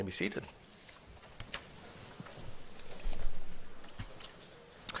Be seated.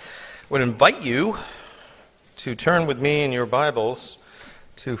 I would invite you to turn with me in your Bibles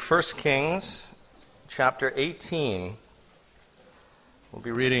to 1 Kings chapter 18. We'll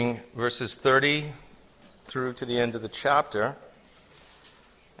be reading verses 30 through to the end of the chapter.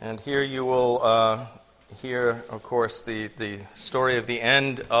 And here you will hear, of course, the story of the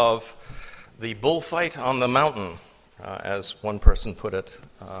end of the bullfight on the mountain. As one person put it.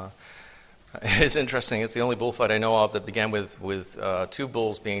 It's interesting. It's the only bullfight I know of that began with two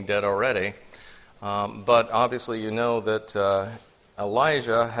bulls being dead already. But obviously you know that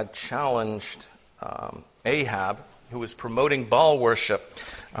Elijah had challenged Ahab, who was promoting Baal worship,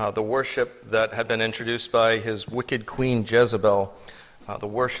 the worship that had been introduced by his wicked queen Jezebel, the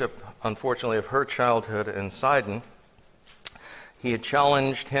worship, unfortunately, of her childhood in Sidon. He had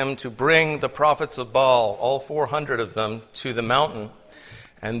challenged him to bring the prophets of Baal, all 400 of them, to the mountain.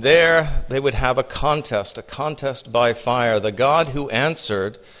 And there they would have a contest by fire. The God who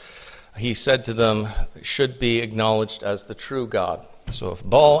answered, he said to them, should be acknowledged as the true God. So if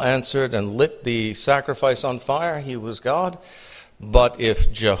Baal answered and lit the sacrifice on fire, he was God. But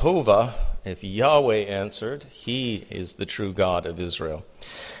if Yahweh answered, he is the true God of Israel.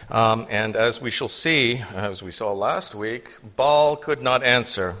 And as we shall see, as we saw last week, Baal could not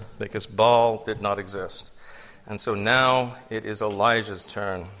answer because Baal did not exist. And so now it is Elijah's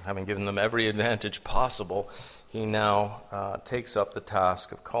turn. Having given them every advantage possible, he now takes up the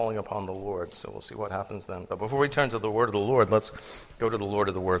task of calling upon the Lord. So we'll see what happens then. But before we turn to the word of the Lord, let's go to the Lord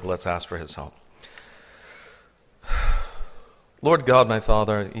of the word. Let's ask for his help. Lord God, my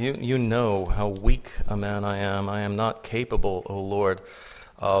Father, you know how weak a man I am. I am not capable, O Lord,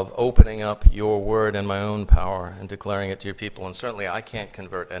 of opening up your word in my own power and declaring it to your people. And certainly I can't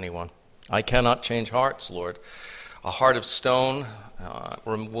convert anyone. I cannot change hearts, Lord. A heart of stone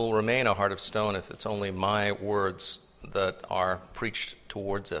will remain a heart of stone if it's only my words that are preached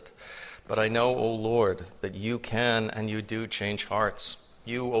towards it. But I know, O Lord, that you can and you do change hearts.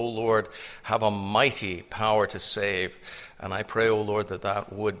 You, O Lord, have a mighty power to save. And I pray, O Lord,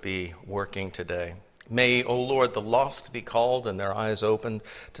 that would be working today. May, O Lord, the lost be called and their eyes opened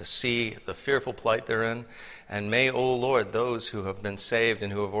to see the fearful plight they're in. And may, O Lord, those who have been saved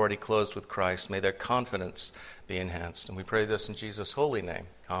and who have already closed with Christ, may their confidence be enhanced. And we pray this in Jesus' holy name.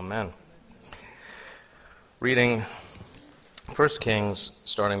 Amen. Reading 1 Kings 18,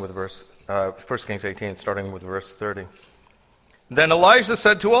 starting with verse 30. Then Elijah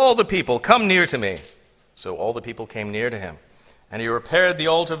said to all the people, "Come near to me." So all the people came near to him. And he repaired the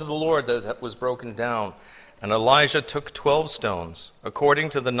altar of the Lord that was broken down. And Elijah took 12 stones, according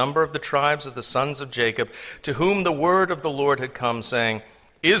to the number of the tribes of the sons of Jacob, to whom the word of the Lord had come, saying,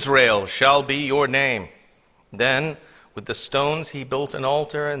 "Israel shall be your name." Then with the stones he built an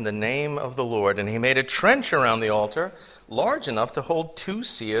altar in the name of the Lord, and he made a trench around the altar, large enough to hold 2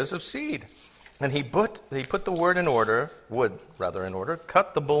 seahs of seed. And he put the wood in order,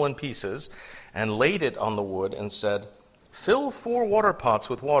 cut the bull in pieces, and laid it on the wood, and said, "Fill 4 water pots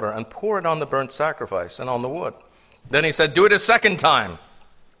with water and pour it on the burnt sacrifice and on the wood." Then he said, "Do it a second time."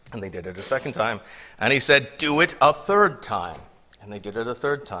 And they did it a second time. And he said, "Do it a third time." And they did it a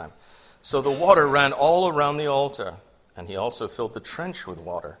third time. So the water ran all around the altar. And he also filled the trench with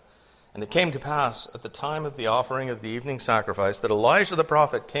water. And it came to pass at the time of the offering of the evening sacrifice that Elijah the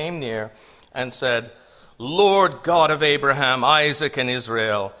prophet came near and said, "Lord God of Abraham, Isaac, and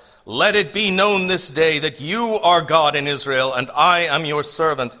Israel, let it be known this day that you are God in Israel, and I am your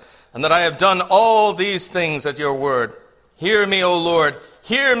servant, and that I have done all these things at your word. Hear me, O Lord,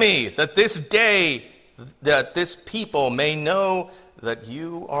 hear me, that this day, that this people may know that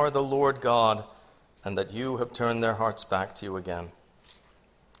you are the Lord God, and that you have turned their hearts back to you again."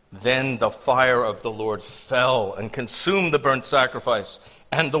 Then the fire of the Lord fell and consumed the burnt sacrifice,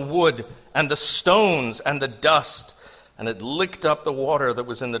 and the wood, and the stones, and the dust, and it licked up the water that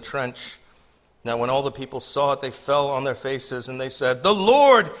was in the trench. Now when all the people saw it, they fell on their faces, and they said, "The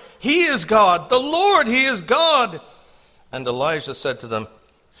Lord, he is God! The Lord, he is God!" And Elijah said to them,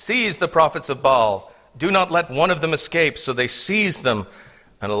 "Seize the prophets of Baal. Do not let one of them escape." So they seized them,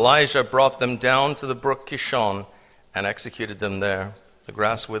 and Elijah brought them down to the brook Kishon and executed them there. The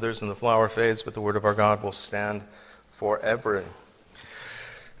grass withers and the flower fades, but the word of our God will stand forever.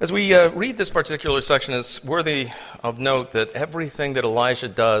 As we read this particular section, it's worthy of note that everything that Elijah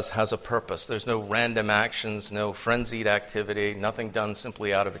does has a purpose. There's no random actions, no frenzied activity, nothing done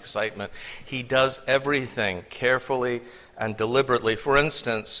simply out of excitement. He does everything carefully and deliberately. For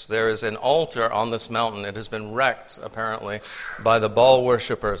instance, there is an altar on this mountain. It has been wrecked, apparently, by the Baal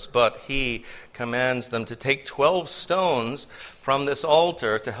worshippers, but he commands them to take 12 stones from this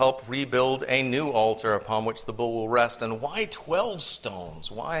altar to help rebuild a new altar upon which the bull will rest. And why 12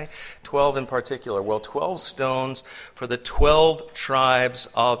 stones? Why 12 in particular? Well, 12 stones for the 12 tribes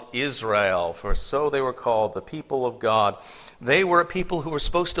of Israel, for so they were called, the people of God. They were a people who were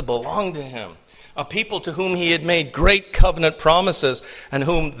supposed to belong to him, a people to whom he had made great covenant promises, and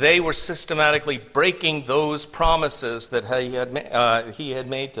whom they were systematically breaking those promises that he had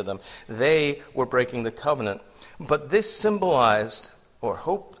made to them. They were breaking the covenant. But this symbolized, or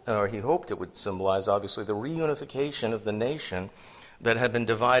he hoped it would symbolize, obviously, the reunification of the nation that had been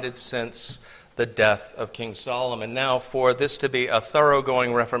divided since the death of King Solomon. Now, for this to be a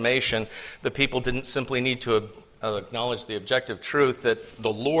thoroughgoing reformation, the people didn't simply need to acknowledge the objective truth that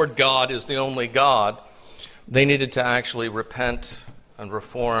the Lord God is the only God. They needed to actually repent and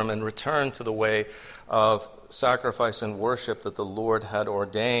reform and return to the way of sacrifice and worship that the Lord had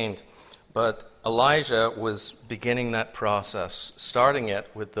ordained. But Elijah was beginning that process, starting it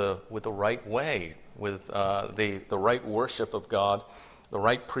with the right way, with the right worship of God, the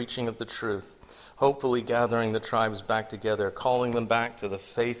right preaching of the truth, hopefully gathering the tribes back together, calling them back to the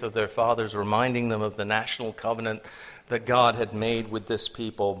faith of their fathers, reminding them of the national covenant that God had made with this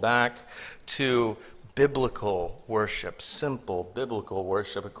people, back to biblical worship, simple biblical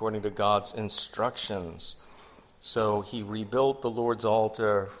worship according to God's instructions. So he rebuilt the Lord's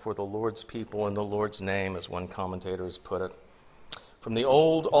altar for the Lord's people in the Lord's name, as one commentator has put it. From the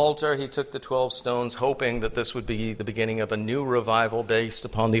old altar, he took the 12 stones, hoping that this would be the beginning of a new revival based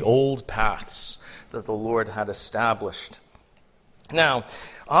upon the old paths that the Lord had established. Now,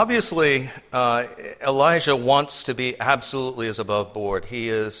 obviously, Elijah wants to be absolutely as above board. He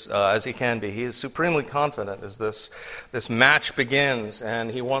is, as he can be. He is supremely confident as this match begins, and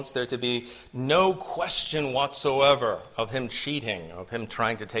he wants there to be no question whatsoever of him cheating, of him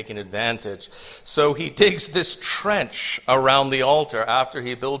trying to take an advantage. So he digs this trench around the altar after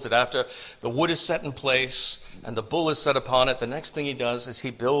he builds it, after the wood is set in place and the bull is set upon it. The next thing he does is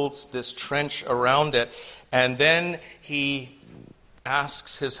he builds this trench around it, and then he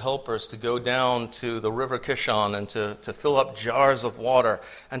asks his helpers to go down to the river Kishon and to fill up jars of water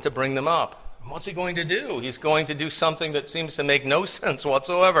and to bring them up. What's he going to do? He's going to do something that seems to make no sense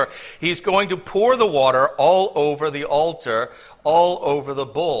whatsoever. He's going to pour the water all over the altar, all over the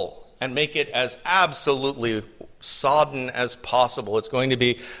bull, and make it as absolutely sodden as possible. It's going to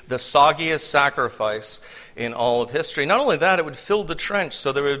be the soggiest sacrifice in all of history. Not only that, it would fill the trench,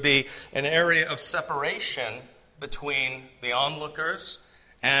 so there would be an area of separation between the onlookers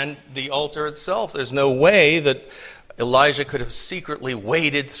and the altar itself. There's no way that Elijah could have secretly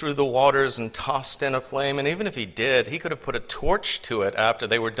waded through the waters and tossed in a flame. And even if he did, he could have put a torch to it after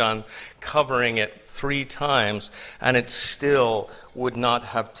they were done covering it 3 times, and it still would not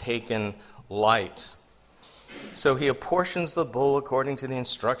have taken light. So he apportions the bull according to the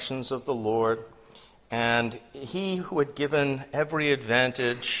instructions of the Lord, and he who had given every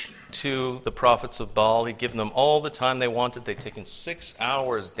advantage to the prophets of Baal, he'd given them all the time they wanted. They'd taken 6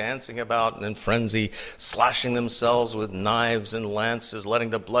 hours dancing about and in frenzy, slashing themselves with knives and lances,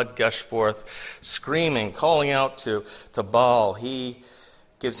 letting the blood gush forth, screaming, calling out to Baal. He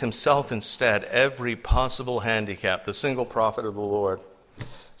gives himself instead every possible handicap, the single prophet of the Lord.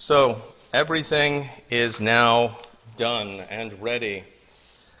 So everything is now done and ready.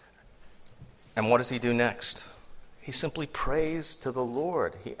 And what does he do next? He simply prays to the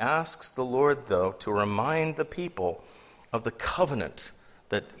Lord. He asks the Lord, though, to remind the people of the covenant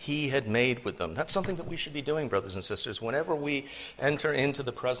that he had made with them. That's something that we should be doing, brothers and sisters. Whenever we enter into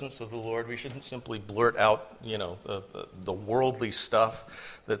the presence of the Lord, we shouldn't simply blurt out, the worldly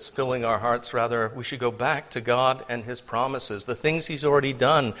stuff that's filling our hearts. Rather, we should go back to God and his promises, the things he's already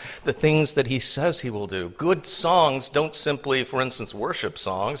done, the things that he says he will do. Good songs don't simply, for instance, worship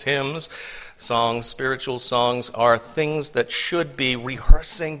songs, hymns, songs, spiritual songs are things that should be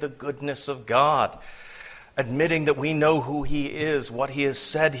rehearsing the goodness of God, admitting that we know who he is, what he has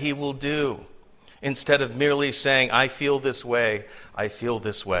said he will do, instead of merely saying, I feel this way, I feel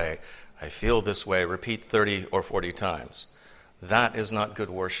this way, I feel this way, repeat 30 or 40 times. That is not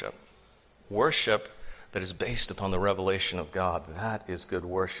good worship. Worship that is based upon the revelation of God, that is good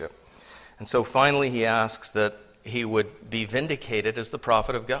worship. And so finally he asks that he would be vindicated as the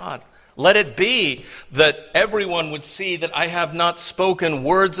prophet of God. Let it be that everyone would see that I have not spoken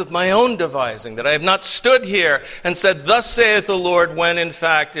words of my own devising, that I have not stood here and said, thus saith the Lord, when in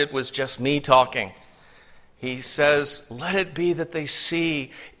fact it was just me talking. He says, let it be that they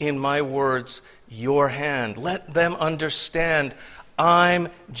see in my words your hand. Let them understand I'm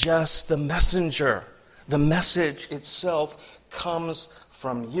just the messenger. The message itself comes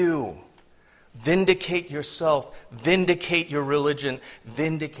from you. Vindicate yourself, vindicate your religion,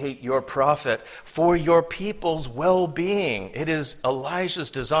 vindicate your prophet for your people's well-being. It is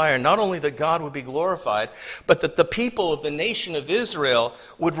Elijah's desire not only that God would be glorified, but that the people of the nation of Israel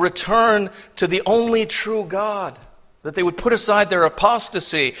would return to the only true God, that they would put aside their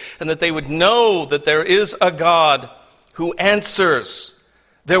apostasy and that they would know that there is a God who answers.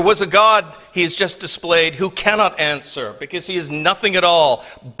 There was a God, he has just displayed, who cannot answer because he is nothing at all.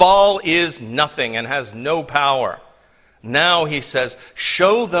 Baal is nothing and has no power. Now he says,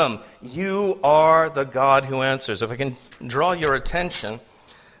 show them you are the God who answers. If I can draw your attention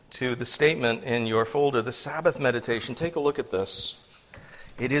to the statement in your folder, the Sabbath meditation, take a look at this.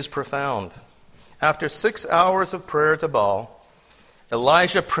 It is profound. After 6 hours of prayer to Baal,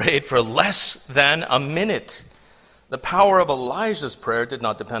 Elijah prayed for less than a minute. The power of Elijah's prayer did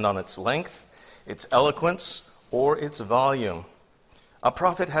not depend on its length, its eloquence, or its volume. A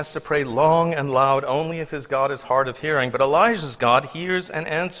prophet has to pray long and loud only if his God is hard of hearing, but Elijah's God hears and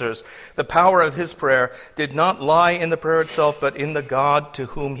answers. The power of his prayer did not lie in the prayer itself, but in the God to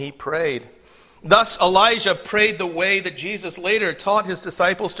whom he prayed. Thus Elijah prayed the way that Jesus later taught his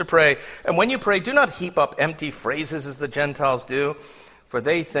disciples to pray. And when you pray, do not heap up empty phrases as the Gentiles do, for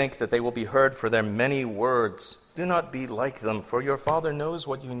they think that they will be heard for their many words. Do not be like them, for your Father knows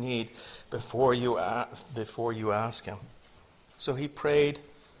what you need before you ask him. So he prayed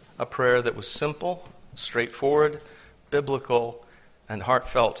a prayer that was simple, straightforward, biblical, and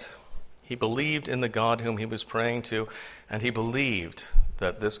heartfelt. He believed in the God whom he was praying to, and he believed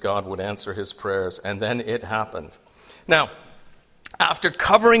that this God would answer his prayers, and then it happened. Now, after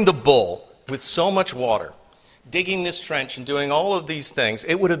covering the bull with so much water, digging this trench and doing all of these things,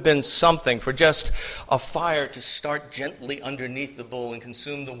 it would have been something for just a fire to start gently underneath the bull and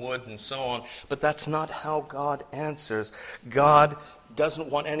consume the wood and so on. But that's not how God answers. God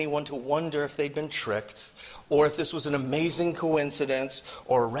doesn't want anyone to wonder if they'd been tricked, or if this was an amazing coincidence,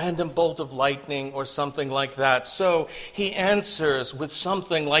 or a random bolt of lightning, or something like that. So he answers with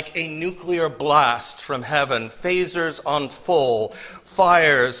something like a nuclear blast from heaven, phasers on full,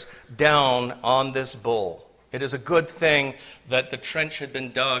 fires down on this bull. It is a good thing that the trench had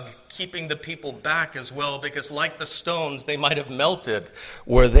been dug, keeping the people back as well, because like the stones, they might have melted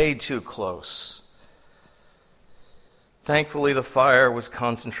were they too close. Thankfully, the fire was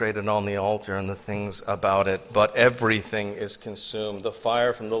concentrated on the altar and the things about it, but everything is consumed. The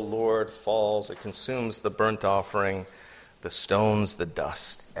fire from the Lord falls. It consumes the burnt offering, the stones, the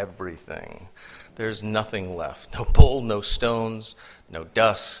dust, everything. There's nothing left. No bull, no stones, no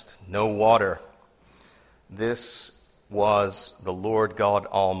dust, no water. This was the Lord God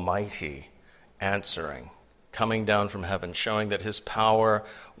Almighty answering, coming down from heaven, showing that his power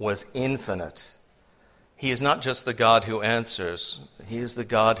was infinite. He is not just the God who answers, he is the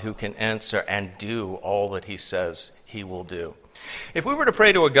God who can answer and do all that he says he will do. If we were to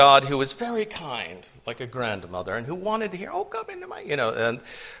pray to a God who was very kind, like a grandmother, and who wanted to hear, oh, come into my, and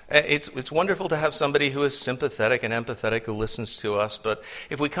it's wonderful to have somebody who is sympathetic and empathetic, who listens to us, but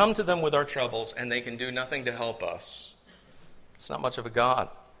if we come to them with our troubles and they can do nothing to help us, it's not much of a God.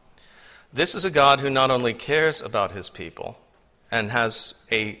 This is a God who not only cares about his people and has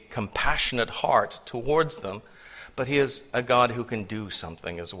a compassionate heart towards them, but he is a God who can do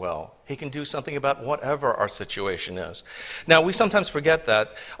something as well. He can do something about whatever our situation is. Now, we sometimes forget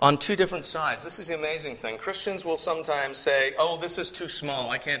that on two different sides. This is the amazing thing. Christians will sometimes say, oh, this is too small.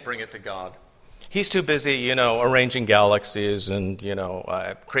 I can't bring it to God. He's too busy, arranging galaxies and,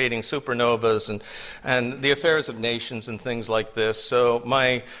 creating supernovas and the affairs of nations and things like this. So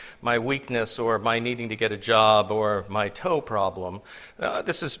my weakness or my needing to get a job or my toe problem,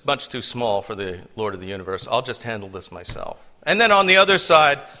 this is much too small for the Lord of the universe. I'll just handle this myself. And then on the other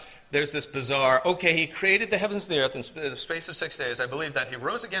side, there's this bizarre, okay, he created the heavens and the earth in the space of 6 days. I believe that he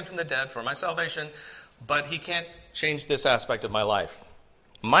rose again from the dead for my salvation, but he can't change this aspect of my life.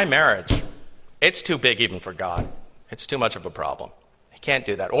 My marriage, it's too big even for God. It's too much of a problem. He can't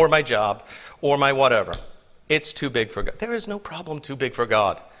do that. Or my job, or my whatever. It's too big for God. There is no problem too big for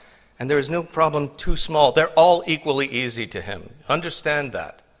God. And there is no problem too small. They're all equally easy to him. Understand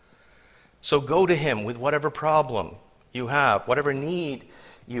that. So go to him with whatever problem you have, whatever need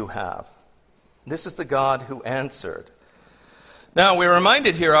you have. This is the God who answered. Now, we're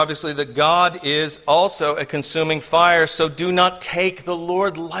reminded here, obviously, that God is also a consuming fire, so do not take the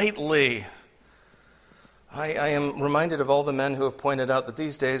Lord lightly. I am reminded of all the men who have pointed out that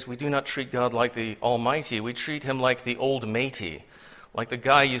these days we do not treat God like the Almighty. We treat him like the old matey, like the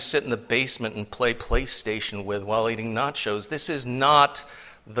guy you sit in the basement and play PlayStation with while eating nachos. This is not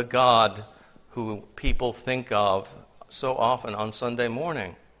the God who people think of so often on Sunday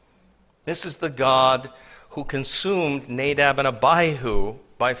morning. This is the God who consumed Nadab and Abihu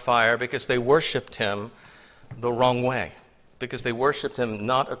by fire because they worshipped him the wrong way, because they worshipped him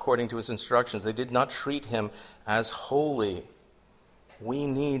not according to his instructions. They did not treat him as holy. We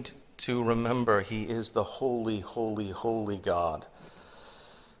need to remember he is the holy, holy, holy God.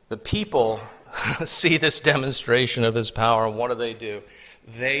 The people see this demonstration of his power, and what do?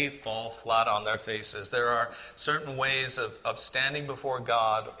 They fall flat on their faces. There are certain ways of standing before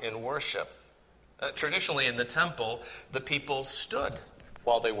God in worship. Traditionally in the temple, the people stood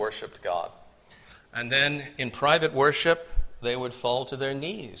while they worshipped God. And then in private worship, they would fall to their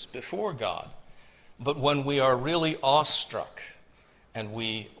knees before God. But when we are really awestruck and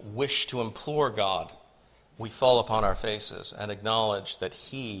we wish to implore God, we fall upon our faces and acknowledge that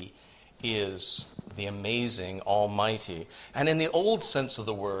he is the amazing Almighty. And in the old sense of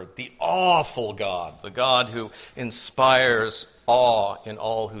the word, the awful God, the God who inspires awe in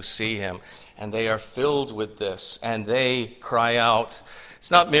all who see him. And they are filled with this, and they cry out. It's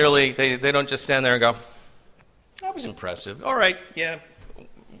not merely, they don't just stand there and go, that was impressive. All right, yeah,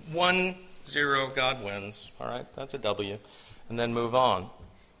 1-0, God wins. All right, that's a W. And then move on.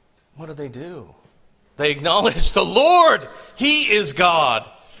 What do? They acknowledge the Lord. He is God.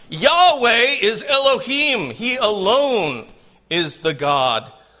 Yahweh is Elohim. He alone is the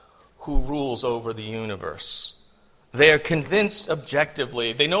God who rules over the universe. They are convinced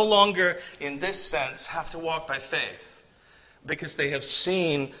objectively. They no longer, in this sense, have to walk by faith because they have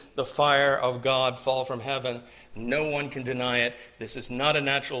seen the fire of God fall from heaven. No one can deny it. This is not a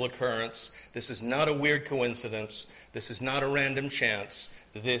natural occurrence. This is not a weird coincidence. This is not a random chance.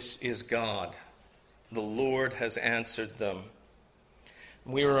 This is God. The Lord has answered them.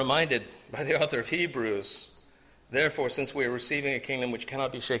 We are reminded by the author of Hebrews, therefore, since we are receiving a kingdom which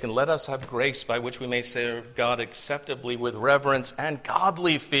cannot be shaken, let us have grace by which we may serve God acceptably with reverence and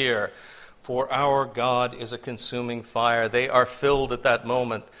godly fear. For our God is a consuming fire. They are filled at that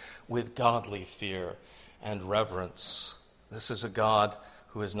moment with godly fear and reverence. This is a God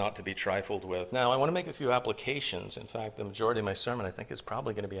who is not to be trifled with. Now, I want to make a few applications. In fact, the majority of my sermon, I think, is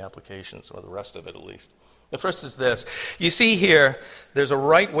probably going to be applications, or the rest of it at least. The first is this. You see here, there's a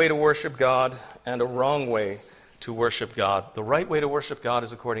right way to worship God and a wrong way to worship God. The right way to worship God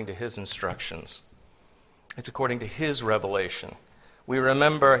is according to his instructions. It's according to his revelation. We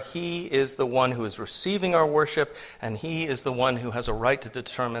remember he is the one who is receiving our worship, and he is the one who has a right to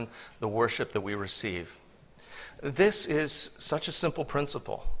determine the worship that we receive. This is such a simple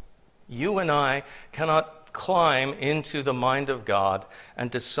principle. You and I cannot climb into the mind of God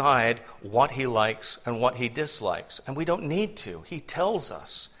and decide what he likes and what he dislikes. And we don't need to. He tells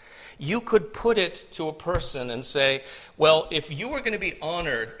us. You could put it to a person and say, well, if you were going to be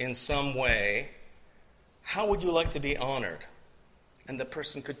honored in some way, how would you like to be honored? And the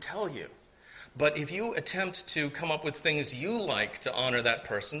person could tell you. But if you attempt to come up with things you like to honor that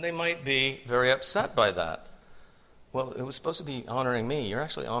person, they might be very upset by that. Well, it was supposed to be honoring me. You're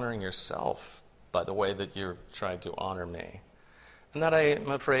actually honoring yourself by the way that you're trying to honor me. And that,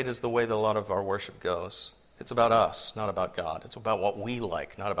 I'm afraid, is the way that a lot of our worship goes. It's about us, not about God. It's about what we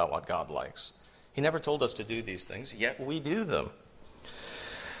like, not about what God likes. He never told us to do these things, yet we do them.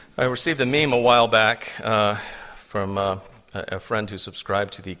 I received a meme a while back from a friend who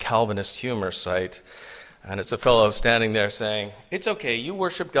subscribed to the Calvinist Humor site. And it's a fellow standing there saying, it's okay, you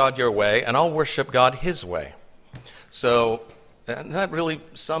worship God your way, and I'll worship God his way. So that really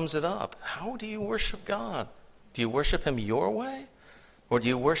sums it up. How do you worship God? Do you worship him your way? Or do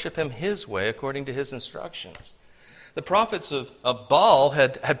you worship him his way according to his instructions? The prophets of Baal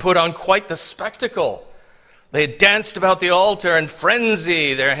had put on quite the spectacle. They had danced about the altar in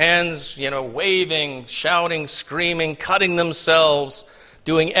frenzy, their hands, waving, shouting, screaming, cutting themselves,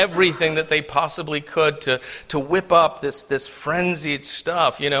 doing everything that they possibly could to whip up this frenzied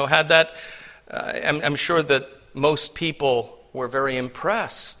stuff. Had that, I'm sure that most people were very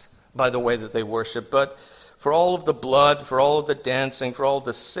impressed by the way that they worshiped, but for all of the blood, for all of the dancing, for all of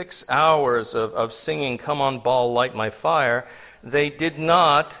the 6 hours of singing, "Come on, Baal, light my fire," they did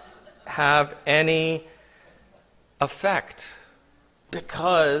not have any effect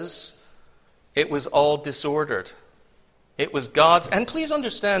because it was all disordered. It was God's, and please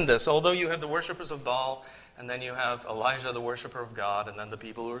understand this, although you have the worshipers of Baal, and then you have Elijah, the worshiper of God, and then the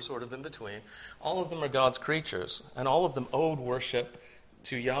people who are sort of in between, all of them are God's creatures, and all of them owed worship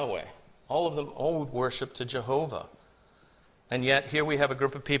to Yahweh. All of them owed worship to Jehovah. And yet here we have a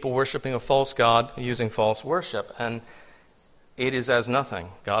group of people worshiping a false god, using false worship, and it is as nothing.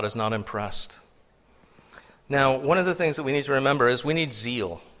 God is not impressed. Now, one of the things that we need to remember is we need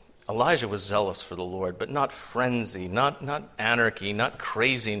zeal. Elijah was zealous for the Lord, but not frenzy, not anarchy, not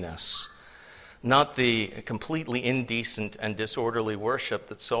craziness, not the completely indecent and disorderly worship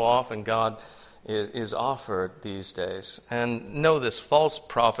that so often God is offered these days. And know this, false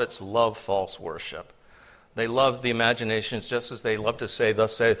prophets love false worship. They love the imaginations just as they love to say,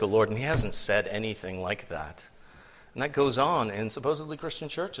 "Thus saith the Lord," and he hasn't said anything like that. And that goes on in supposedly Christian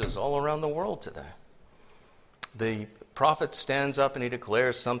churches all around the world today. The prophet stands up and he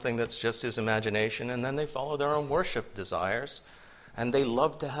declares something that's just his imagination, and then they follow their own worship desires, and they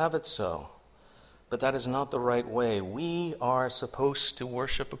love to have it so. But that is not the right way. We are supposed to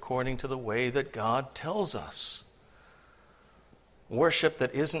worship according to the way that God tells us. Worship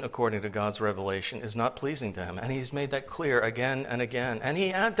that isn't according to God's revelation is not pleasing to him, and he's made that clear again and again. And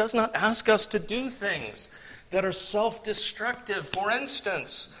he does not ask us to do things that are self-destructive. For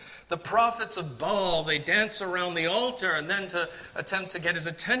instance, the prophets of Baal, they dance around the altar, and then to attempt to get his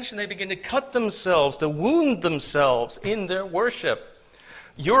attention, they begin to cut themselves, to wound themselves in their worship.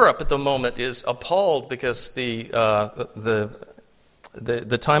 Europe at the moment is appalled because the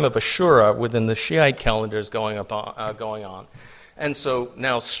time of Ashura within the Shiite calendar is going on. And so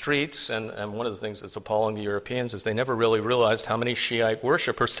now streets, and one of the things that's appalling the Europeans is they never really realized how many Shiite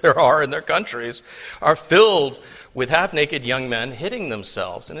worshippers there are in their countries, are filled with half-naked young men hitting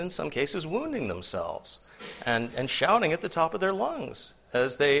themselves, and in some cases wounding themselves, and shouting at the top of their lungs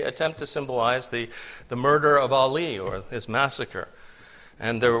as they attempt to symbolize the murder of Ali or his massacre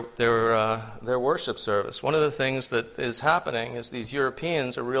and their worship service. One of the things that is happening is these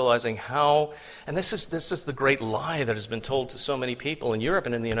Europeans are realizing how, and this is the great lie that has been told to so many people in Europe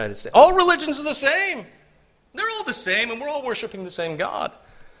and in the United States. All religions are the same. They're all the same, and we're all worshiping the same God.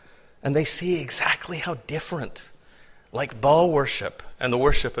 And they see exactly how different, like Baal worship and the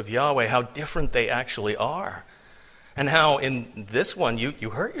worship of Yahweh, how different they actually are. And how in this one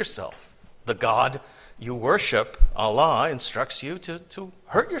you hurt yourself. The God you worship, Allah, instructs you to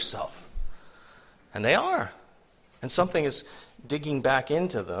hurt yourself. And they are. And something is digging back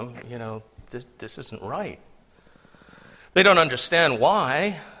into them. This isn't right. They don't understand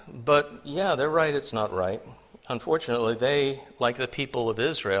why, but yeah, they're right, it's not right. Unfortunately, they, like the people of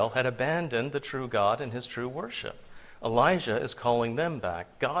Israel, had abandoned the true God and his true worship. Elijah is calling them back.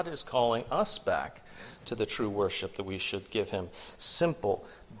 God is calling us back to the true worship that we should give him. Simple,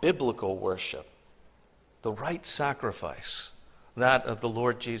 biblical worship. The right sacrifice, that of the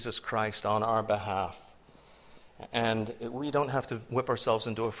Lord Jesus Christ on our behalf. And we don't have to whip ourselves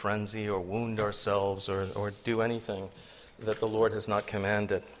into a frenzy or wound ourselves or do anything that the Lord has not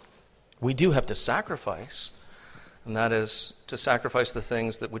commanded. We do have to sacrifice, and that is to sacrifice the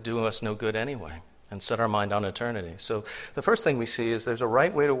things that would do us no good anyway and set our mind on eternity. So the first thing we see is there's a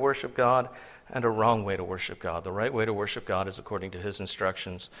right way to worship God and a wrong way to worship God. The right way to worship God is according to his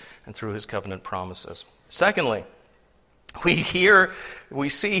instructions and through his covenant promises. Secondly, we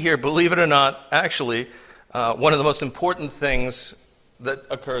see here, believe it or not, actually, one of the most important things that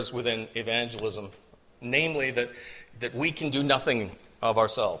occurs within evangelism, namely that we can do nothing of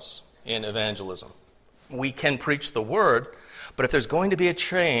ourselves in evangelism. We can preach the word, but if there's going to be a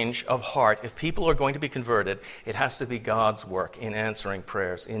change of heart, if people are going to be converted, it has to be God's work in answering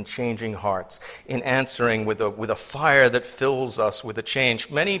prayers, in changing hearts, in answering with a fire that fills us with a change.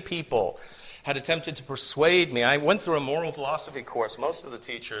 Many people had attempted to persuade me. I went through a moral philosophy course. Most of the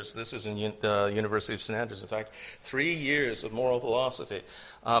teachers, this is in the University of St. Andrews, in fact, 3 years of moral philosophy.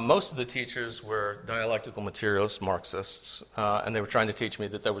 Most of the teachers were dialectical materialists, Marxists, and they were trying to teach me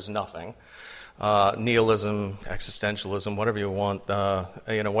that there was nothing. Nihilism, existentialism, whatever you want,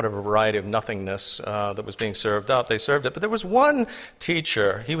 whatever variety of nothingness that was being served up, they served it. But there was one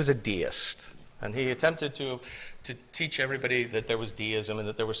teacher, he was a deist, and he attempted to teach everybody that there was deism and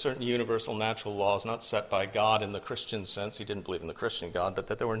that there were certain universal natural laws not set by God in the Christian sense. He didn't believe in the Christian God, but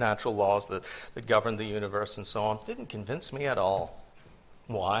that there were natural laws that governed the universe and so on. It didn't convince me at all.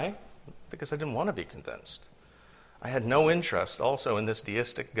 Why? Because I didn't want to be convinced. I had no interest also in this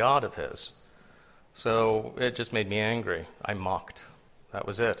deistic God of his. So it just made me angry. I mocked. That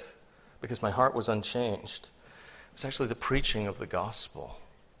was it. Because my heart was unchanged. It was actually the preaching of the gospel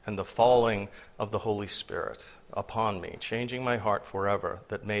and the falling of the Holy Spirit upon me, changing my heart forever,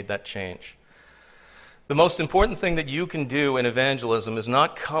 that made that change. The most important thing that you can do in evangelism is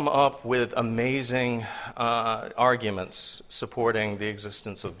not come up with amazing arguments supporting the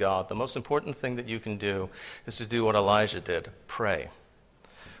existence of God. The most important thing that you can do is to do what Elijah did, pray.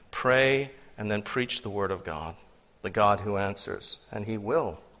 Pray and then preach the word of God, the God who answers, and he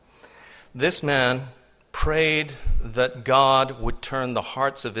will. This man prayed that God would turn the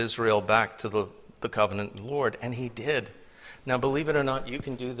hearts of Israel back to the covenant Lord, and he did. Now, believe it or not, you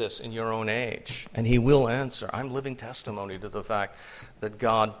can do this in your own age, and he will answer. I'm living testimony to the fact that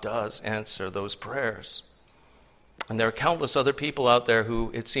God does answer those prayers. And there are countless other people out there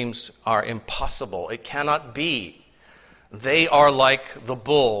who, it seems, are impossible. It cannot be. They are like the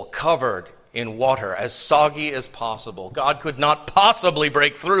bull covered in water, as soggy as possible. God could not possibly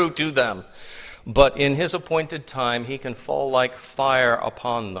break through to them. But in his appointed time, he can fall like fire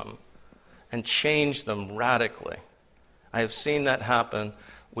upon them and change them radically. I have seen that happen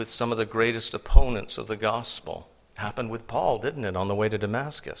with some of the greatest opponents of the gospel. It happened with Paul, didn't it, on the way to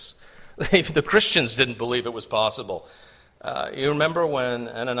Damascus? Even the Christians didn't believe it was possible. You remember when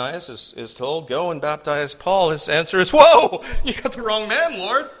Ananias is told, go and baptize Paul, his answer is, whoa, you got the wrong man,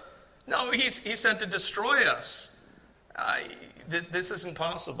 Lord. No, he's sent to destroy us. This isn't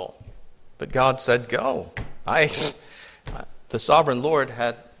possible. But God said, go. The sovereign Lord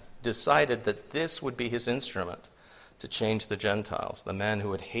had decided that this would be his instrument to change the Gentiles. The man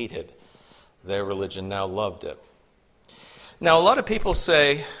who had hated their religion now loved it. Now, a lot of people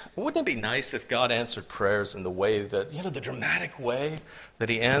say, wouldn't it be nice if God answered prayers in the way that, the dramatic way that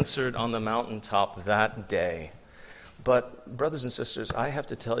he answered on the mountaintop that day? But, brothers and sisters, I have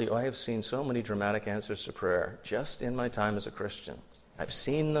to tell you, I have seen so many dramatic answers to prayer just in my time as a Christian. I've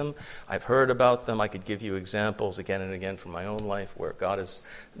seen them, I've heard about them, I could give you examples again and again from my own life where God has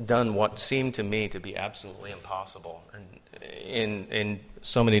done what seemed to me to be absolutely impossible in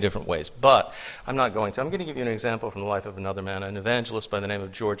so many different ways. But I'm not going to. I'm going to give you an example from the life of another man, an evangelist by the name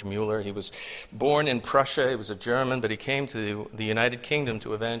of George Mueller. He was born in Prussia, he was a German, but he came to the United Kingdom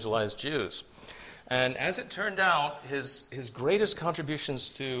to evangelize Jews. And as it turned out, his greatest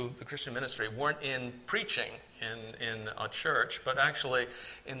contributions to the Christian ministry weren't in preaching in a church, but actually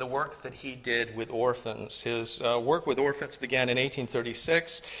in the work that he did with orphans. His work with orphans began in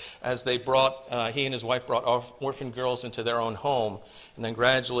 1836 as he and his wife brought orphan girls into their own home. And then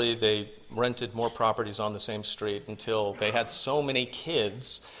gradually they rented more properties on the same street until they had so many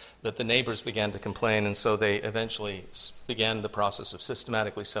kids that the neighbors began to complain, and so they eventually began the process of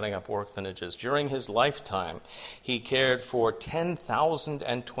systematically setting up orphanages. During his lifetime, he cared for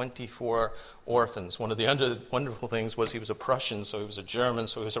 10,024 orphans. One of the wonderful things was he was a Prussian, so he was a German,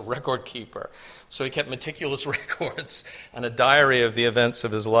 so he was a record keeper. So he kept meticulous records and a diary of the events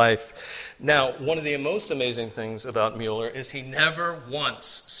of his life. Now, one of the most amazing things about Mueller is he never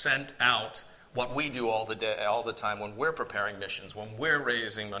once sent out what we do all the time when we're preparing missions, when we're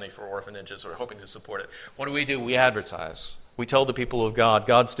raising money for orphanages or hoping to support it. What do? We advertise. We tell the people of God,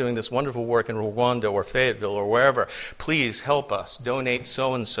 God's doing this wonderful work in Rwanda or Fayetteville or wherever. Please help us. Donate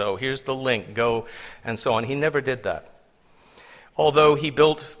so-and-so. Here's the link. Go, and so on. He never did that. Although he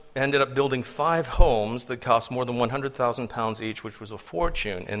ended up building 5 homes that cost more than £100,000 each, which was a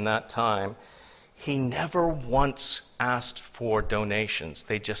fortune in that time, he never once asked for donations.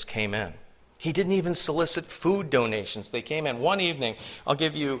 They just came in. He didn't even solicit food donations. They came in. One evening, I'll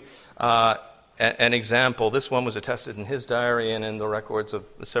give you an example. This one was attested in his diary and in the records of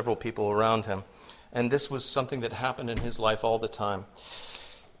several people around him. And this was something that happened in his life all the time.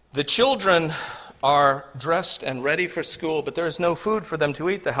 The children are dressed and ready for school, but there is no food for them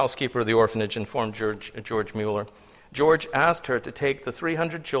to eat, the housekeeper of the orphanage informed George Mueller. George asked her to take the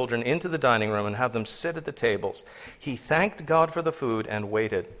 300 children into the dining room and have them sit at the tables. He thanked God for the food and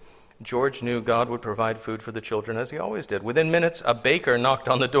waited. George knew God would provide food for the children as he always did. Within minutes, a baker knocked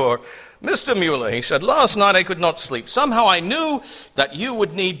on the door. Mr. Mueller, he said, last night I could not sleep. Somehow I knew that you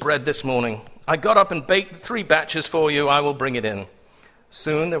would need bread this morning. I got up and baked 3 batches for you. I will bring it in.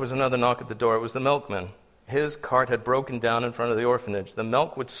 Soon there was another knock at the door. It was the milkman. His cart had broken down in front of the orphanage. The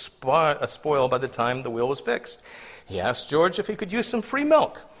milk would spoil by the time the wheel was fixed. He asked George if he could use some free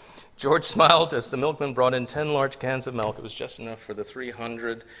milk. George smiled as the milkman brought in 10 large cans of milk. It was just enough for the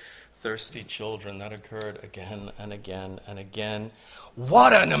 300 thirsty children. That occurred again and again and again.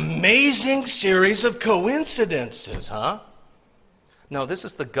 What an amazing series of coincidences, huh? No, this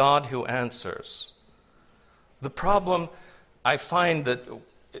is the God who answers. The problem I find that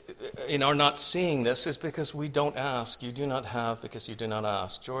in our not seeing this is because we don't ask. You do not have because you do not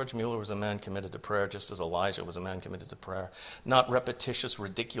ask. George Mueller was a man committed to prayer, just as Elijah was a man committed to prayer. Not repetitious,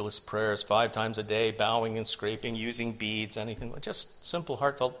 ridiculous prayers 5 times a day, bowing and scraping, using beads, anything. Just simple,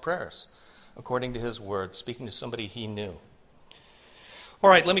 heartfelt prayers, according to his word, speaking to somebody he knew. All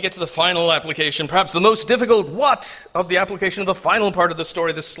right, let me get to the final application, perhaps the most difficult what of the application of the final part of the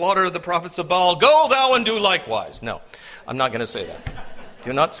story, the slaughter of the prophets of Baal. Go thou and do likewise. No, I'm not going to say that.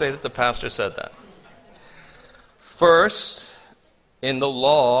 Do not say that the pastor said that. First, in the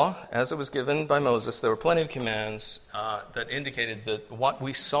law, as it was given by Moses, there were plenty of commands that indicated that what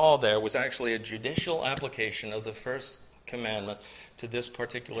we saw there was actually a judicial application of the first commandment to this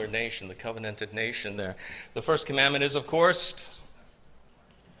particular nation, the covenanted nation there. The first commandment is, of course,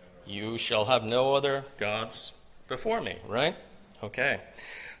 you shall have no other gods before me, right? Okay.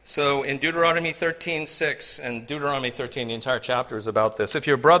 So in Deuteronomy 13:6, and Deuteronomy 13, the entire chapter is about this. If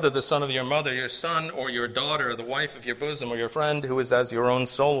your brother, the son of your mother, your son or your daughter, the wife of your bosom, or your friend who is as your own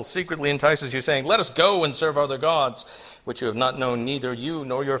soul, secretly entices you, saying, let us go and serve other gods, which you have not known, neither you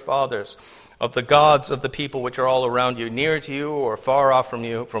nor your fathers, of the gods of the people which are all around you, near to you or far off from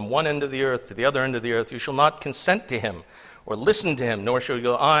you, from one end of the earth to the other end of the earth, you shall not consent to him or listen to him, nor shall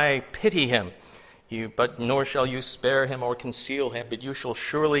your eye pity him. Nor shall you spare him or conceal him, but you shall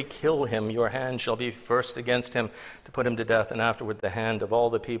surely kill him. Your hand shall be first against him to put him to death, and afterward the hand of all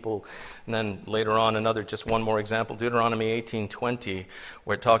the people. And then later on, just one more example, Deuteronomy 18:20,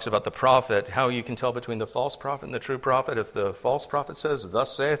 where it talks about the prophet, how you can tell between the false prophet and the true prophet. If the false prophet says,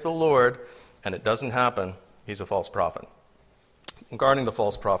 thus saith the Lord, and it doesn't happen, he's a false prophet. Regarding the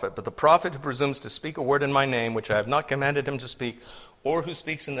false prophet, but the prophet who presumes to speak a word in my name, which I have not commanded him to speak, or who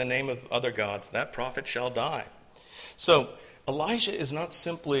speaks in the name of other gods, that prophet shall die. So Elijah is not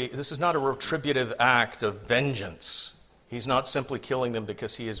simply, this is not a retributive act of vengeance. He's not simply killing them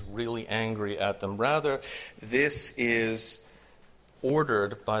because he is really angry at them. Rather, this is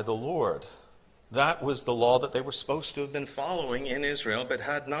ordered by the Lord. That was the law that they were supposed to have been following in Israel, but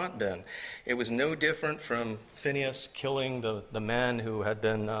had not been. It was no different from Phinehas killing the man who had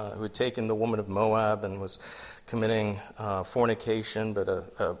taken the woman of Moab and was committing fornication, but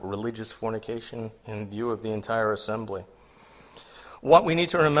a religious fornication in view of the entire assembly. What we need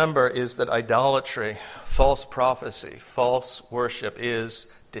to remember is that idolatry, false prophecy, false worship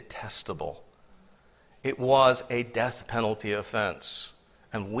is detestable. It was a death penalty offense,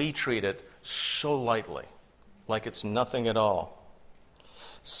 and we treat it so lightly, like it's nothing at all.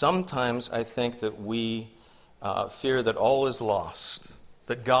 Sometimes I think that we fear that all is lost,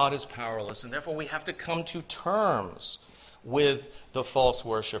 that God is powerless, and therefore we have to come to terms with the false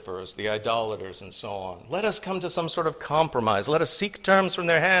worshipers, the idolaters, and so on. Let us come to some sort of compromise. Let us seek terms from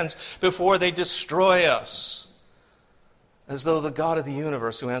their hands before they destroy us, as though the God of the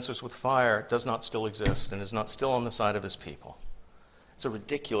universe who answers with fire does not still exist and is not still on the side of his people. It's a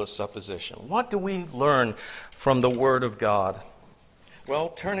ridiculous supposition. What do we learn from the Word of God? Well,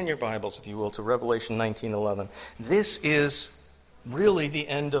 turn in your Bibles, if you will, to Revelation 19:11. This is really the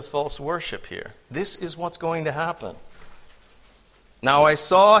end of false worship here. This is what's going to happen. Now I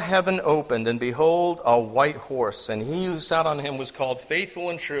saw heaven opened, and behold, a white horse, and he who sat on him was called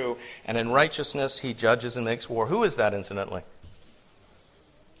Faithful and True, and in righteousness he judges and makes war. Who is that, incidentally?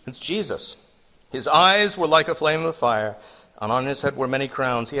 It's Jesus. His eyes were like a flame of fire, and on his head were many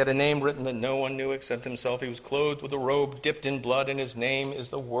crowns. He had a name written that no one knew except himself. He was clothed with a robe dipped in blood, and his name is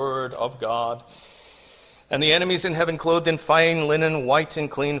the Word of God. And the enemies in heaven, clothed in fine linen, white and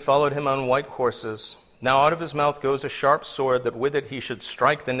clean, followed him on white horses. Now out of his mouth goes a sharp sword, that with it he should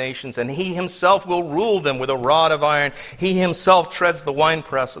strike the nations, and he himself will rule them with a rod of iron. He himself treads the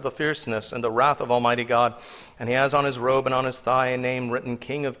winepress of the fierceness and the wrath of Almighty God. And he has on his robe and on his thigh a name written,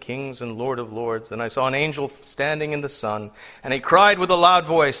 King of Kings and Lord of Lords. And I saw an angel standing in the sun, and he cried with a loud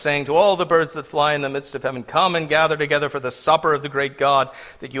voice, saying to all the birds that fly in the midst of heaven, Come and gather together for the supper of the great God,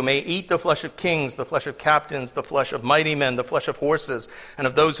 that you may eat the flesh of kings, the flesh of captains, the flesh of mighty men, the flesh of horses, and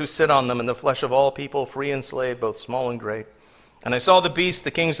of those who sit on them, and the flesh of all people, free and slave, both small and great. And I saw the beast,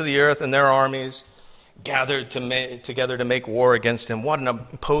 the kings of the earth, and their armies, gathered together to make war against him. What an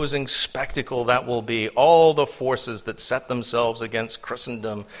imposing spectacle that will be. All the forces that set themselves against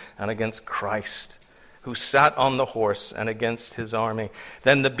Christendom and against Christ, who sat on the horse, and against his army.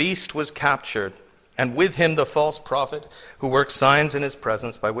 Then the beast was captured, and with him the false prophet, who worked signs in his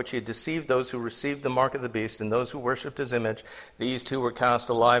presence, by which he had deceived those who received the mark of the beast and those who worshipped his image. These two were cast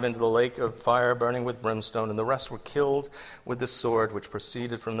alive into the lake of fire burning with brimstone, and the rest were killed with the sword which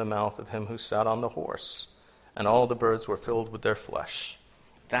proceeded from the mouth of him who sat on the horse. And all the birds were filled with their flesh.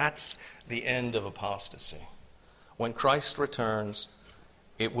 That's the end of apostasy. When Christ returns,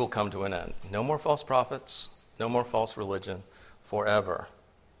 it will come to an end. No more false prophets, no more false religion, forever.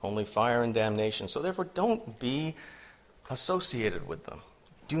 Only fire and damnation. So therefore, don't be associated with them.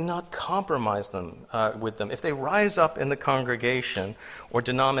 Do not compromise with them. If they rise up in the congregation or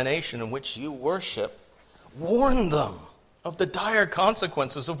denomination in which you worship, warn them of the dire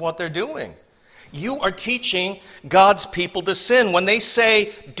consequences of what they're doing. You are teaching God's people to sin. When they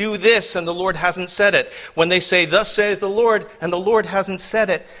say, do this, and the Lord hasn't said it. When they say, thus saith the Lord, and the Lord hasn't said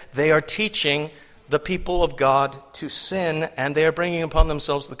it. They are teaching the people of God to sin, and they are bringing upon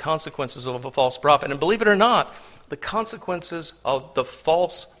themselves the consequences of a false prophet. And believe it or not, the consequences of the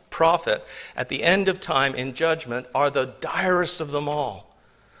false prophet at the end of time in judgment are the direst of them all.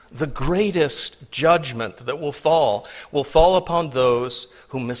 The greatest judgment that will fall upon those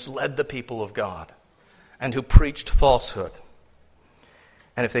who misled the people of God and who preached falsehood.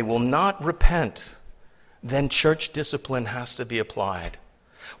 And if they will not repent, then church discipline has to be applied.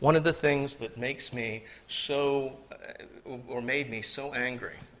 One of the things that makes me so, or made me so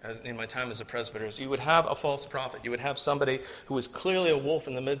angry in my time as a presbyter is you would have a false prophet. You would have somebody who was clearly a wolf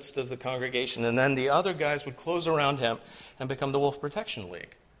in the midst of the congregation, and then the other guys would close around him and become the Wolf Protection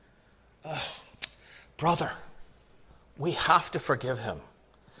League. Oh, brother, we have to forgive him.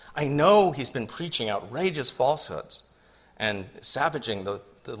 I know he's been preaching outrageous falsehoods and savaging the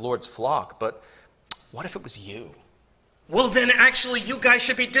Lord's flock, but what if it was you? Well, then actually you guys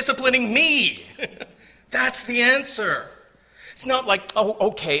should be disciplining me. That's the answer. It's not like, oh,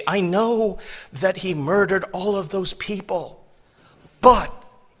 okay, I know that he murdered all of those people, but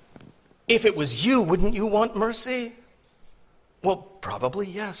if it was you, wouldn't you want mercy? Well, probably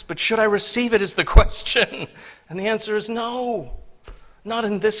yes, but should I receive it is the question. And the answer is no, not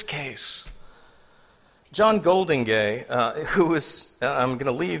in this case. John Goldingay, who is, I'm going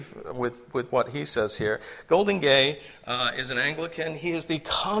to leave with what he says here. Goldingay is an Anglican. He is the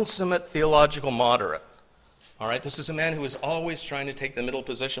consummate theological moderate. All right, this is a man who is always trying to take the middle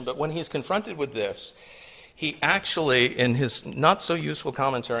position, but when he's confronted with this, he actually, in his not so useful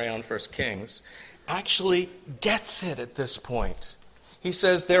commentary on 1 Kings, actually gets it at this point. He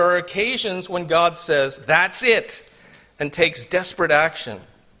says there are occasions when God says, that's it, and takes desperate action.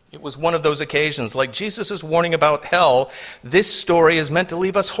 It was one of those occasions. Like Jesus' warning about hell, this story is meant to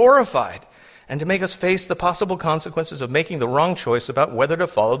leave us horrified and to make us face the possible consequences of making the wrong choice about whether to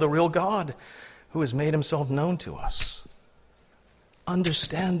follow the real God who has made himself known to us.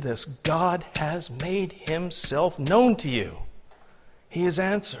 Understand this. God has made himself known to you. He has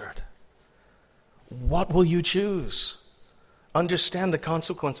answered. What will you choose? Understand the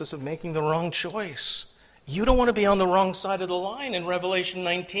consequences of making the wrong choice. You don't want to be on the wrong side of the line in Revelation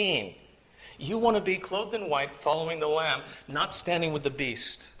 19. You want to be clothed in white, following the Lamb, not standing with the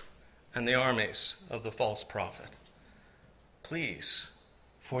beast and the armies of the false prophet. Please,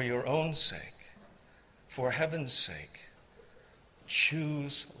 for your own sake, for heaven's sake,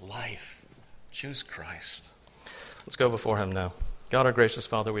 choose life. Choose Christ. Let's go before him now. God, our gracious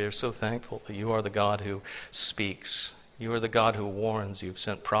Father, we are so thankful that you are the God who speaks. You are the God who warns. You've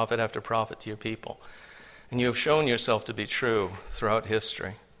sent prophet after prophet to your people. And you have shown yourself to be true throughout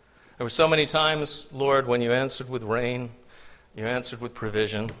history. There were so many times, Lord, when you answered with rain, you answered with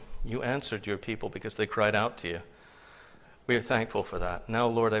provision, you answered your people because they cried out to you. We are thankful for that. Now,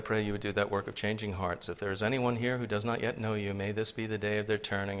 Lord, I pray you would do that work of changing hearts. If there is anyone here who does not yet know you, may this be the day of their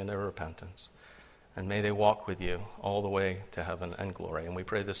turning and their repentance. And may they walk with you all the way to heaven and glory. And we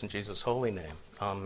pray this in Jesus' holy name. Amen.